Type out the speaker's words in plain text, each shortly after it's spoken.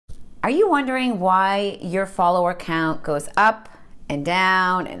Are you wondering why your follower count goes up and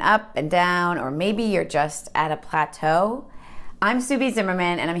down and up and down, or maybe you're just at a plateau? I'm Subi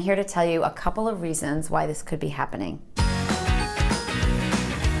Zimmerman, and I'm here to tell you a couple of reasons why this could be happening.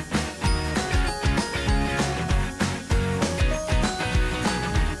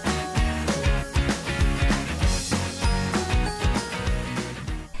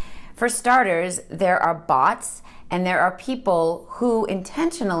 For starters, there are bots and there are people who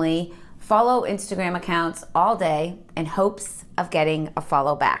intentionally follow Instagram accounts all day in hopes of getting a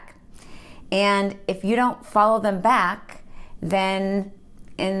follow back. And if you don't follow them back, then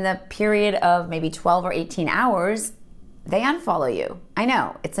in the period of maybe 12 or 18 hours, they unfollow you. I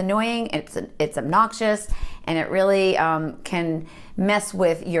know, it's annoying, it's obnoxious, and it really can mess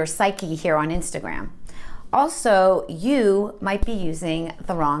with your psyche here on Instagram. Also, you might be using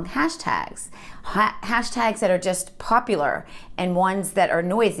the wrong hashtags. Hashtags that are just popular and ones that are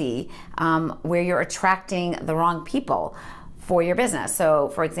noisy, where you're attracting the wrong people for your business. So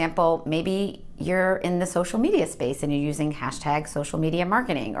for example, maybe you're in the social media space and you're using hashtag social media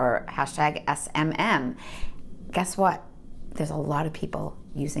marketing or hashtag SMM. Guess what? There's a lot of people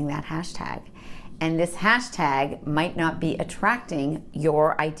using that hashtag. And this hashtag might not be attracting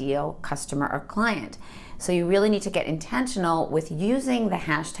your ideal customer or client. So you really need to get intentional with using the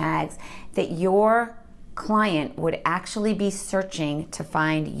hashtags that your client would actually be searching to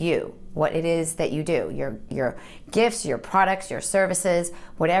find you, what it is that you do, your gifts, your products, your services,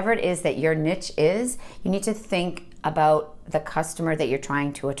 whatever it is that your niche is, you need to think about the customer that you're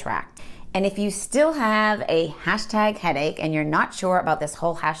trying to attract. And if you still have a hashtag headache and you're not sure about this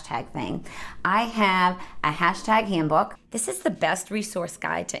whole hashtag thing, I have a hashtag handbook. This is the best resource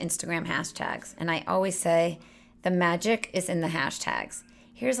guide to Instagram hashtags. And I always say the magic is in the hashtags.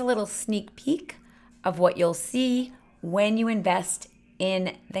 Here's a little sneak peek of what you'll see when you invest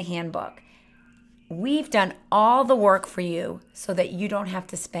in the handbook. We've done all the work for you so that you don't have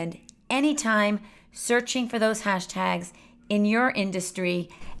to spend any time searching for those hashtags in your industry,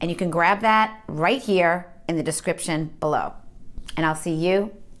 and you can grab that right here in the description below. And I'll see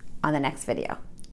you on the next video.